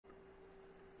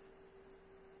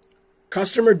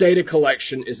Customer data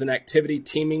collection is an activity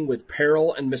teeming with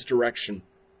peril and misdirection.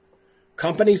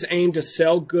 Companies aim to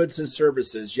sell goods and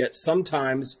services, yet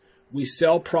sometimes we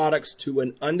sell products to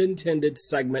an unintended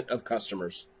segment of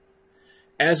customers.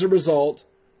 As a result,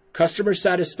 customer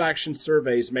satisfaction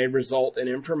surveys may result in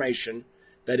information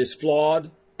that is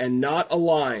flawed and not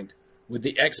aligned with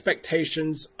the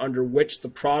expectations under which the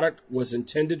product was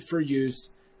intended for use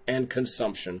and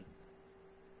consumption.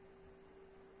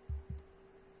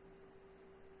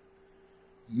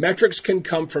 Metrics can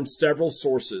come from several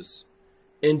sources.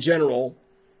 In general,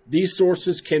 these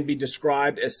sources can be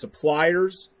described as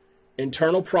suppliers,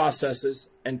 internal processes,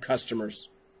 and customers.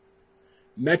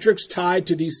 Metrics tied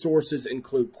to these sources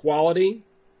include quality,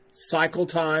 cycle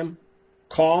time,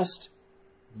 cost,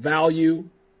 value,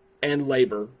 and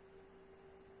labor.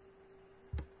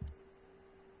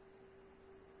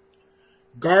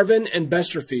 Garvin and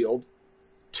Besterfield,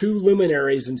 two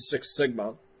luminaries in Six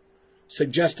Sigma,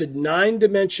 suggested 9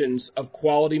 dimensions of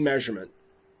quality measurement.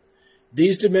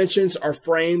 These dimensions are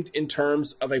framed in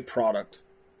terms of a product.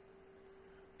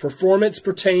 Performance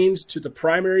pertains to the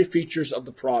primary features of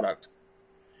the product.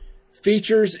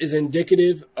 Features is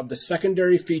indicative of the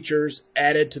secondary features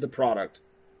added to the product.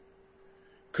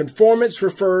 Conformance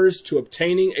refers to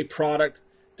obtaining a product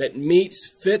that meets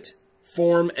fit,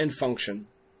 form, and function.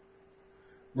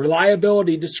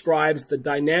 Reliability describes the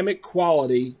dynamic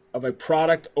quality of a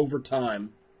product over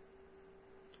time.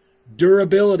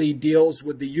 Durability deals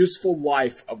with the useful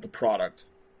life of the product.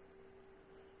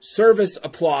 Service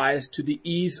applies to the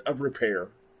ease of repair.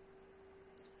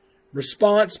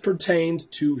 Response pertains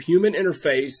to human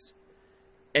interface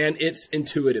and its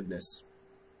intuitiveness.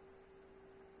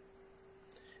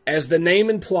 As the name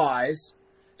implies,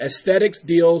 aesthetics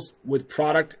deals with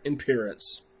product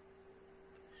appearance,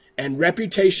 and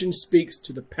reputation speaks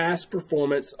to the past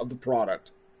performance of the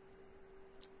product.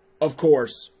 Of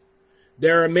course,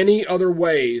 there are many other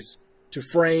ways to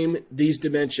frame these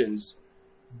dimensions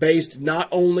based not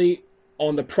only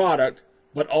on the product,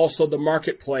 but also the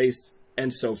marketplace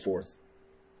and so forth.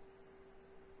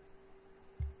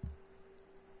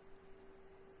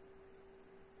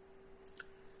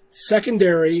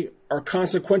 Secondary or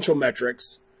consequential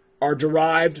metrics are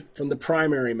derived from the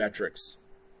primary metrics.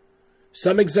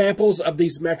 Some examples of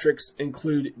these metrics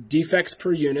include defects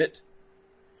per unit,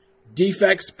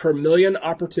 defects per million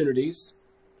opportunities,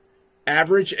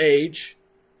 average age,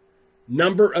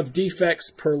 number of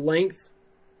defects per length,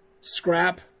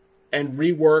 scrap, and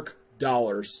rework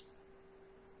dollars.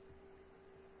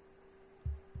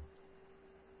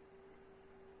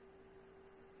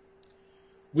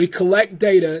 We collect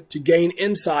data to gain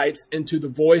insights into the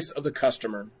voice of the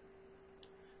customer.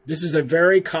 This is a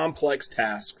very complex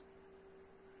task.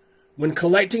 When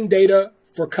collecting data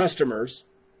for customers,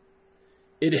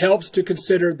 it helps to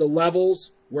consider the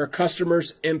levels where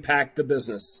customers impact the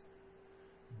business: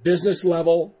 business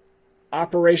level,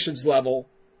 operations level,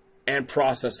 and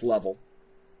process level.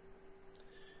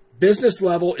 Business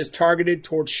level is targeted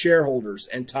towards shareholders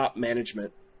and top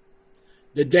management.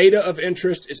 The data of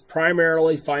interest is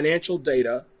primarily financial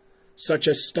data, such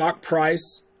as stock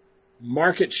price,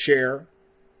 market share,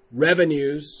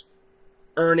 revenues,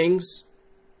 earnings,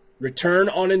 return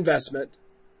on investment,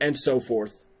 and so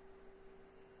forth.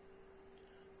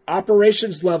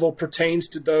 Operations level pertains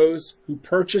to those who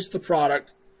purchase the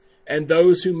product and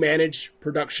those who manage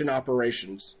production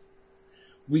operations.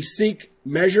 We seek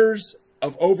measures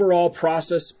of overall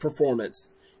process performance,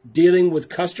 dealing with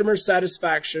customer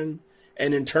satisfaction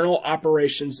and internal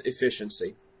operations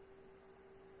efficiency.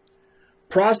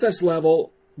 Process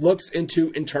level looks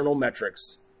into internal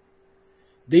metrics.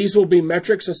 These will be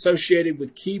metrics associated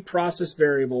with key process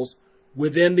variables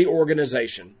within the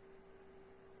organization.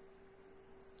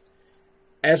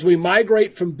 As we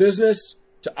migrate from business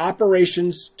to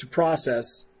operations to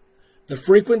process, the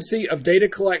frequency of data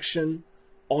collection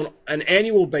on an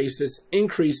annual basis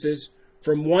increases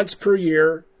from once per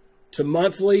year to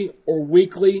monthly or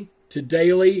weekly to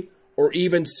daily or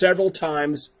even several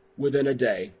times within a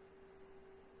day.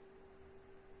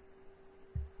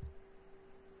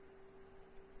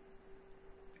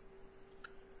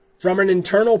 From an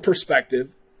internal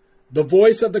perspective, the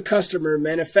voice of the customer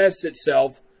manifests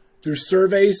itself through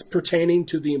surveys pertaining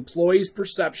to the employees'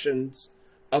 perceptions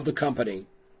of the company,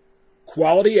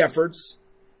 quality efforts,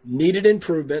 needed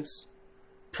improvements,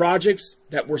 projects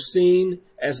that were seen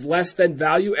as less than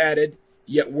value added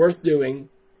yet worth doing,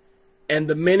 and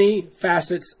the many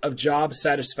facets of job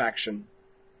satisfaction.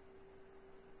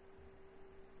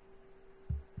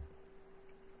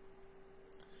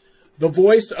 The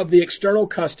voice of the external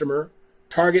customer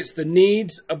targets the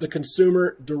needs of the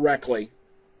consumer directly.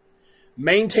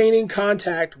 Maintaining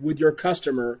contact with your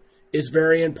customer is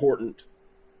very important.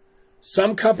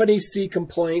 Some companies see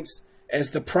complaints as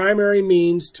the primary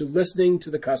means to listening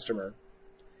to the customer.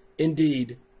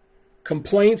 Indeed,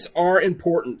 complaints are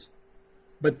important,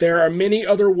 but there are many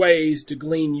other ways to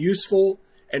glean useful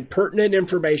and pertinent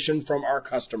information from our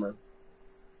customer.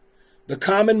 The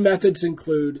common methods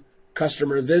include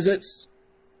customer visits,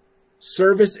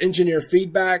 service engineer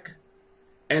feedback,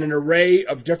 and an array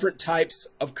of different types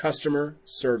of customer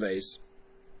surveys.